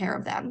take care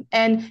of them.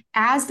 And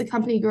as the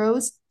company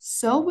grows,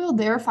 so will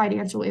their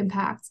financial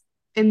impact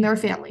in their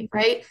family,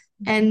 right?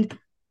 And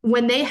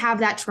when they have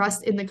that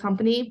trust in the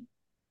company,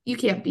 you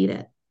can't beat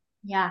it.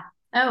 Yeah.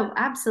 Oh,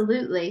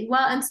 absolutely.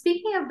 Well, and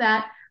speaking of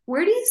that,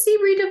 where do you see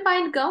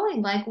Redefined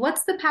going? Like,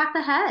 what's the path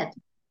ahead?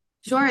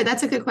 Sure,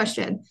 that's a good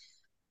question.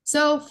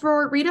 So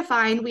for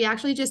Redefined, we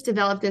actually just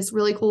developed this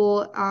really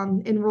cool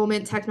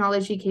enrollment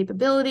technology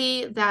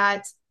capability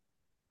that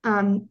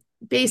um,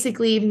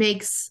 basically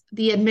makes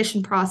the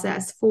admission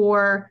process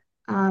for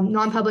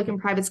non-public and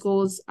private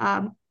schools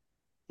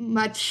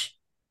much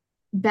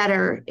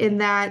better in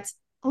that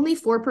only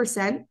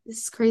 4%, this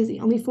is crazy,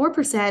 only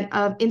 4%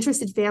 of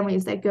interested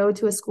families that go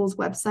to a school's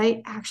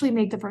website actually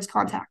make the first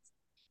contact.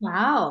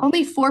 Wow.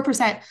 Only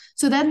 4%.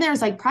 So then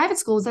there's like private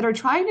schools that are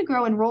trying to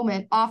grow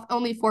enrollment off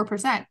only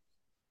 4%.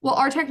 Well,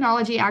 our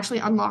technology actually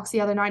unlocks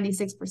the other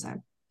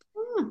 96%,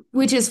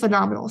 which is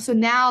phenomenal. So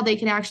now they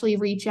can actually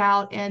reach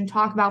out and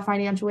talk about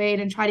financial aid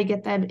and try to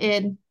get them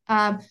in.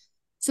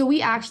 So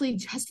we actually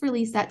just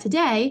released that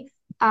today.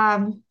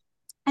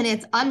 And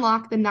it's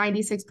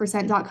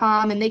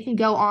unlockthe96%.com, and they can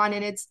go on,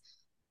 and it's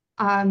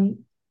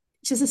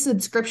just a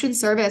subscription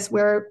service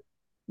where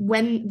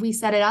when we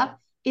set it up,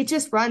 it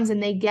just runs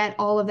and they get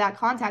all of that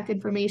contact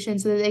information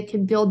so that they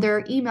can build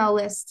their email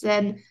lists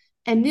and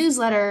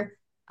newsletter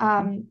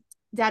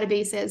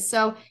databases.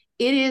 So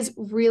it is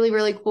really,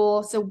 really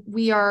cool. So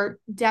we are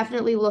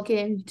definitely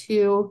looking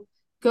to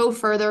go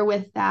further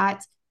with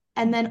that.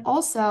 And then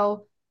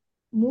also,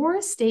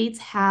 more states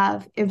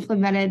have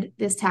implemented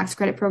this tax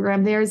credit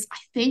program. There's, I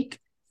think,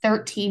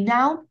 13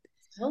 now.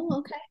 Oh,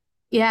 okay.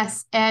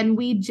 Yes. And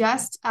we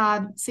just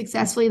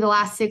successfully, the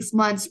last 6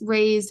 months,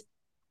 raised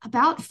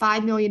about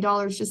 $5 million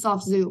just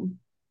off Zoom.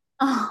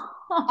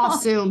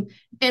 Off Zoom.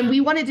 And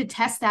we wanted to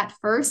test that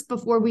first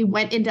before we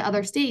went into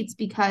other states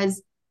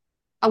because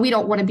we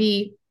don't want to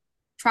be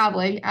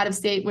traveling out of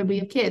state when we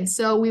have kids.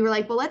 So we were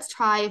like, well, let's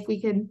try if we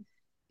can,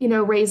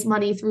 raise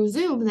money through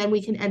Zoom, and then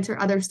we can enter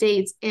other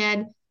states.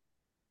 And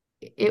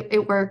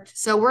it worked.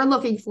 So we're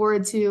looking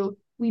forward to,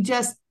 we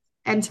just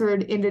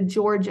entered into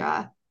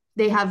Georgia.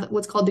 They have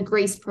what's called the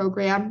GRACE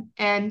program.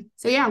 And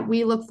so, yeah,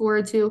 we look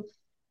forward to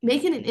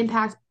making an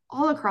impact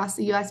all across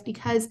the US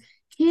because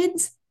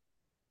kids,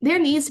 there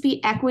needs to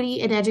be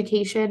equity in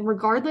education,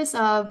 regardless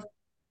of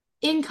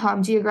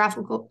income,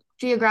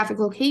 geographic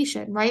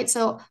location, right?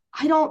 So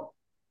I don't,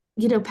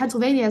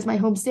 Pennsylvania is my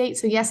home state.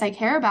 So yes, I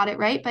care about it,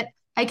 right? But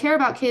I care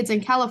about kids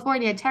in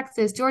California,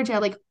 Texas,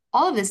 Georgia, like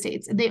all of the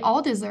states, and they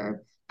all deserve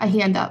a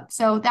hand up.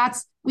 So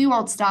we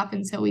won't stop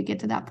until we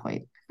get to that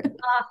point.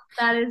 Oh,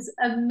 that is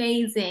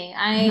amazing.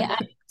 I'm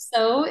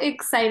so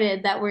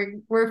excited that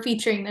we're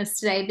featuring this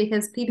today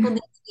because people need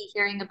to be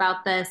hearing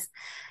about this.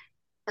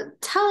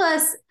 Tell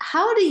us,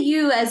 how do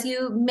you, as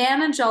you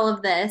manage all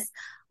of this,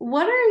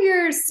 what are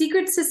your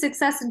secrets to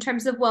success in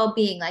terms of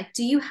well-being? Like,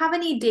 do you have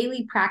any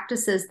daily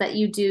practices that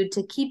you do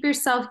to keep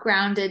yourself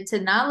grounded, to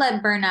not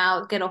let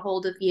burnout get a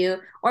hold of you?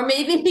 Or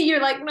maybe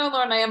you're like, no,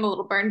 Lauren, I am a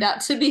little burned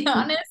out, to be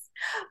honest.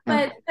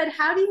 But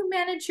how do you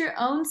manage your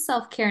own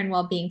self-care and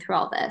well-being through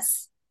all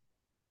this?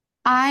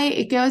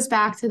 It goes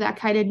back to that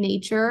kind of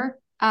nature.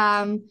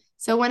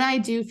 So when I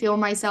do feel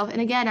myself,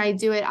 and again, I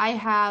do it, I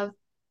have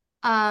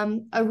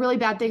a really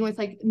bad thing with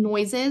like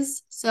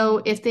noises.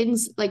 So if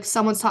things like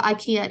someone's talking, I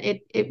can't,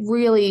 it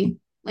really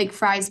like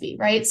fries me,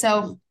 right?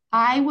 So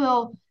I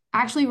will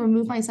actually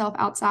remove myself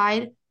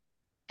outside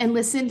and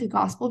listen to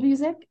gospel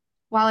music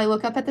while I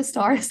look up at the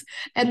stars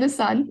and the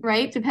sun,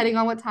 right? Depending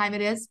on what time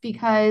it is,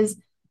 because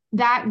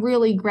that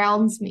really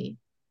grounds me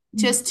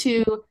just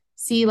to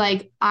see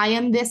like I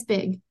am this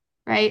big,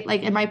 right?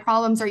 Like, and my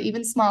problems are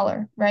even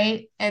smaller,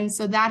 right? And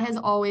so that has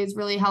always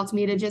really helped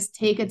me to just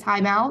take a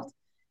time out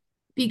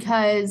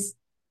because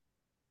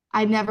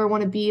I never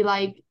want to be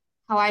like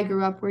how I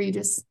grew up where you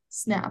just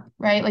snap,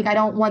 right? Like I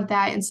don't want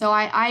that. And so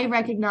I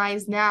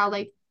recognize now,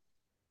 like,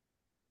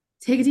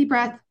 take a deep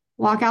breath,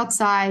 walk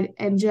outside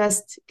and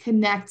just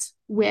connect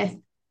with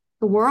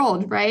the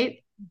world,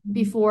 right?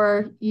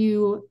 Before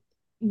you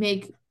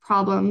make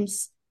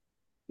problems.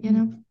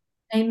 Amen.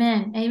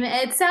 Amen.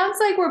 It sounds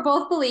like we're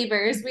both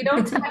believers. We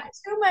don't talk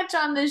too much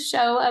on this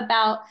show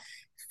about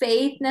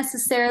faith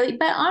necessarily,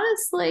 but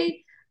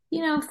honestly,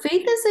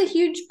 faith is a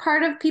huge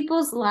part of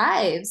people's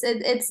lives.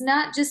 It's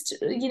not just,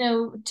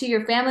 to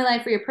your family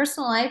life or your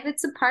personal life.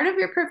 It's a part of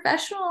your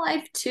professional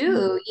life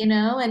too,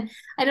 and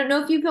I don't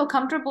know if you feel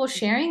comfortable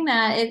sharing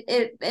that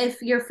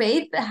if your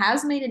faith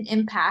has made an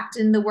impact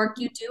in the work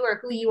you do or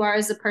who you are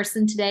as a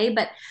person today.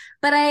 But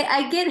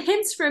I get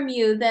hints from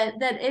you that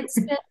it's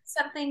been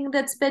something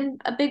that's been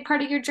a big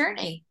part of your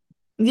journey.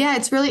 Yeah,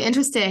 it's really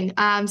interesting.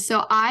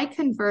 So I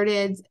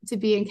converted to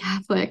being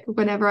Catholic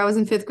whenever I was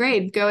in fifth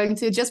grade, going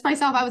to just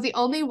myself. I was the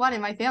only one in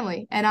my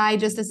family. And I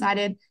just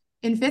decided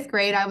in fifth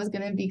grade I was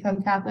going to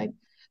become Catholic.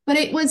 But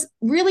it was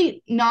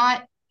really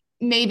not,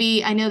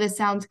 maybe, I know this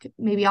sounds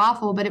maybe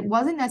awful, but it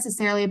wasn't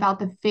necessarily about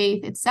the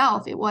faith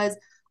itself. It was,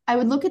 I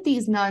would look at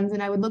these nuns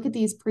and I would look at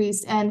these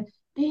priests and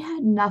they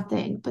had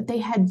nothing, but they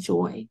had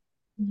joy.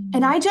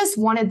 And I just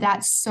wanted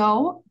that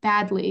so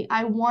badly.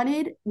 I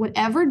wanted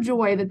whatever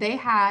joy that they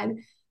had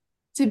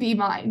to be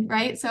mine,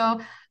 right? So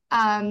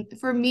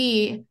for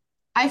me,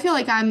 I feel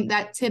like I'm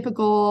that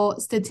typical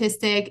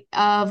statistic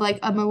of like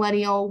a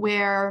millennial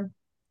where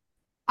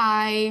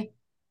I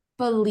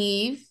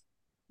believe,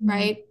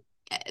 right?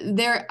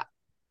 There,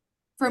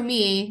 for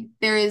me,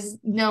 there is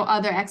no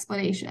other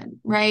explanation,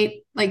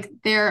 right? Like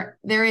there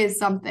is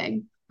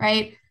something,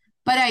 right?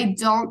 But I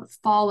don't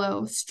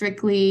follow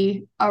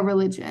strictly a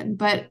religion,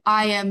 but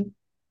I am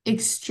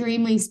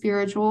extremely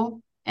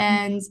spiritual,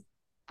 and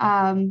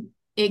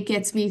it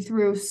gets me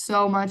through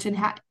so much. And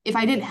if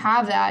I didn't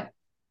have that,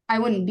 I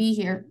wouldn't be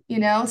here, you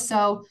know?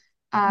 So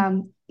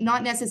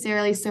not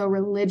necessarily so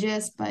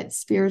religious, but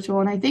spiritual.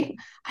 And I think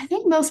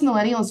most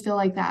millennials feel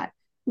like that,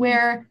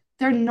 where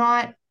they're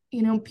not,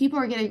 people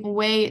are getting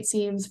away, it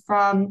seems,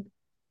 from,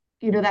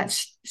 that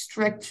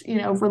strict,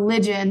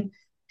 religion,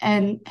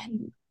 and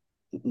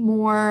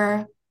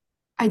more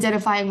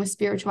identifying with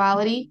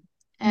spirituality.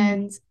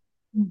 And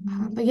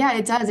but yeah,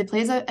 it does. It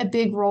plays a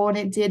big role, and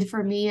it did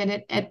for me, and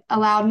it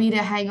allowed me to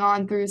hang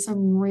on through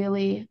some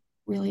really,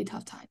 really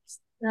tough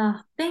times.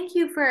 Oh, thank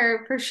you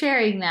for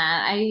sharing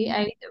that.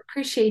 I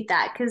appreciate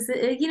that because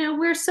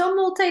we're so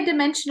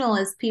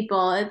multidimensional as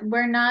people.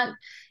 We're not,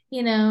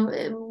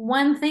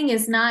 one thing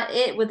is not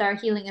it with our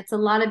healing. It's a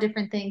lot of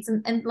different things,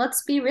 and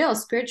let's be real,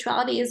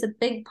 spirituality is a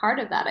big part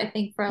of that. I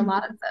think for a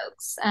lot of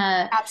folks.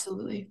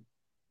 Absolutely.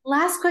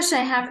 Last question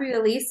I have for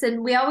you, Alyse,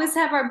 and we always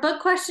have our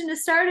book question to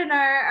start and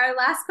our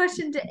last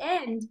question to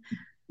end.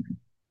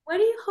 What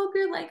do you hope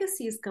your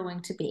legacy is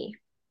going to be?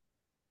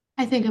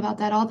 I think about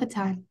that all the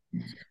time.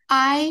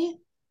 I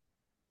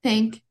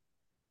think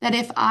that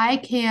if I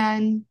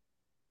can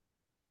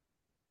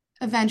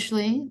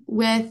eventually,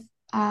 with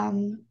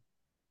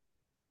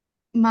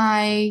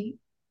my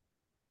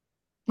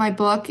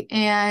book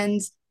and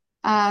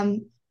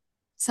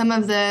some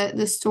of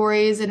the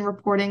stories and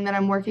reporting that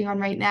I'm working on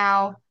right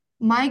now,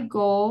 my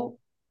goal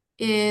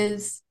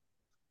is,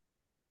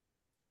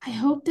 I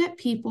hope that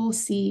people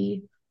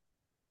see,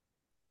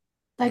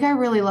 like, I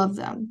really love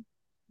them,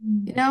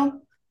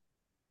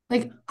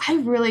 like I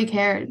really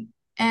cared.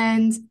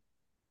 And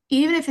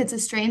even if it's a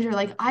stranger,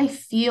 like I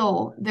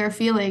feel their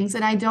feelings,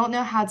 and I don't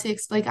know how to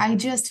explain, I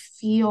just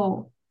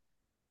feel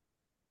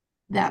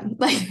them.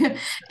 Like, and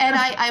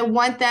I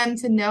want them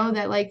to know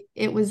that, like,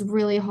 it was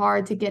really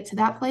hard to get to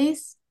that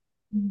place,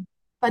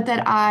 but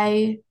that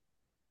I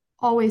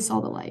always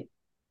saw the light.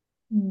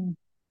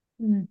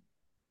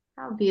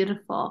 How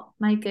beautiful.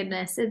 My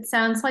goodness. It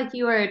sounds like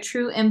you are a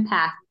true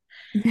empath.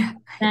 Yeah.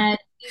 That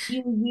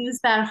you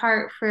use that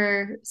heart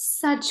for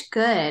such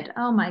good.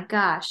 Oh my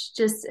gosh.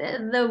 Just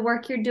the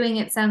work you're doing,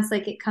 it sounds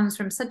like it comes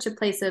from such a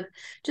place of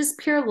just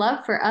pure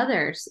love for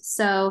others.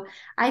 So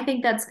I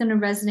think that's going to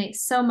resonate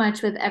so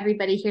much with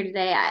everybody here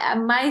today.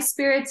 My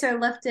spirits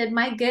are lifted.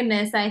 My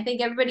goodness. I think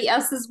everybody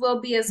else's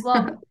will be as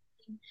well.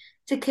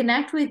 To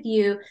connect with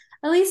you,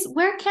 Alyse,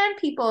 where can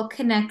people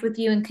connect with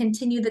you and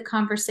continue the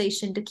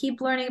conversation to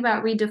keep learning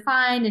about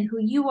Redefined and who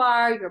you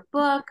are, your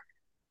book?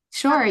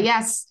 Sure.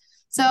 Yes.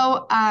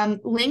 So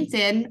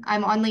LinkedIn,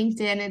 I'm on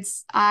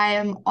LinkedIn. I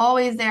am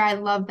always there. I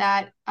love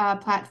that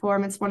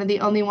platform. It's one of the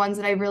only ones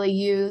that I really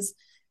use.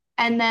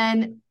 And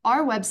then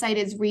our website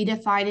is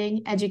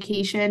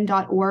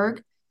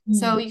redefiningeducation.org.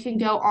 So you can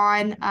go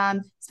on,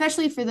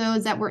 especially for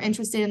those that were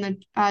interested in the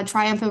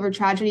Triumph Over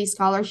Tragedy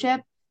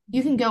scholarship,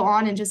 you can go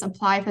on and just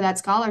apply for that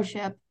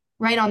scholarship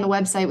right on the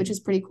website, which is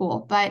pretty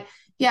cool. But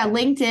yeah,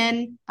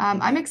 LinkedIn,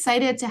 I'm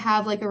excited to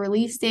have like a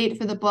release date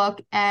for the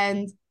book,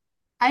 and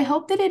I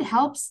hope that it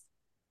helps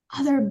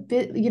other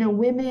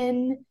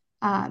women,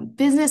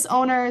 business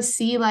owners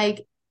see,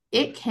 like,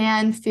 it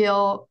can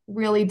feel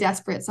really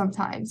desperate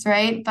sometimes,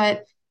 right?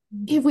 But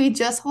if we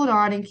just hold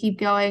on and keep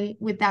going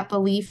with that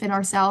belief in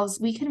ourselves,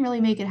 we can really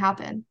make it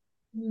happen.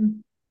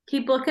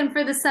 Keep looking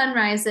for the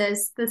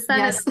sunrises. The sun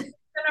is going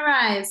to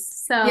rise.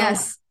 So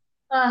yes.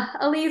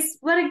 Alyse,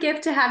 what a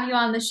gift to have you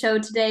on the show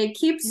today.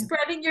 Keep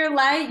spreading your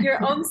light,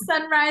 your own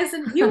sunrise,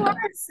 and you are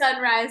a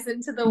sunrise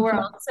into the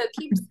world. So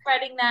keep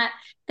spreading that.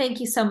 Thank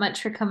you so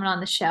much for coming on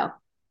the show.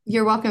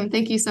 You're welcome.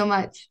 Thank you so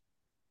much.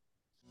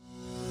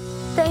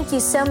 Thank you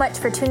so much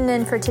for tuning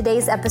in for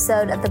today's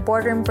episode of the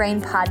Boardroom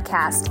Brain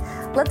Podcast.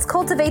 Let's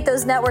cultivate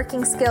those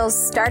networking skills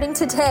starting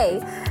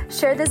today.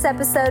 Share this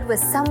episode with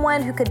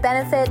someone who could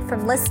benefit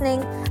from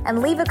listening,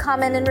 and leave a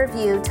comment and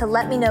review to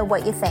let me know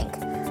what you think.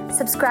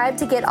 Subscribe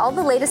to get all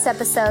the latest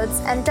episodes,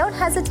 and don't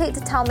hesitate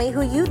to tell me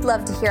who you'd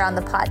love to hear on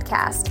the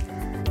podcast.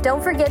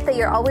 Don't forget that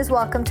you're always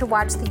welcome to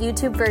watch the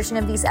YouTube version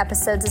of these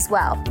episodes as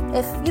well,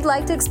 if you'd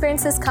like to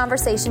experience this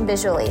conversation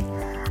visually.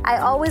 I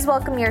always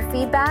welcome your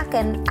feedback,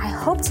 and I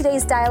hope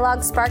today's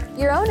dialogue sparked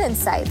your own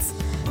insights.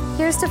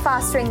 Here's to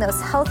fostering those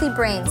healthy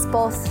brains,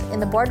 both in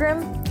the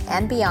boardroom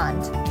and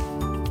beyond.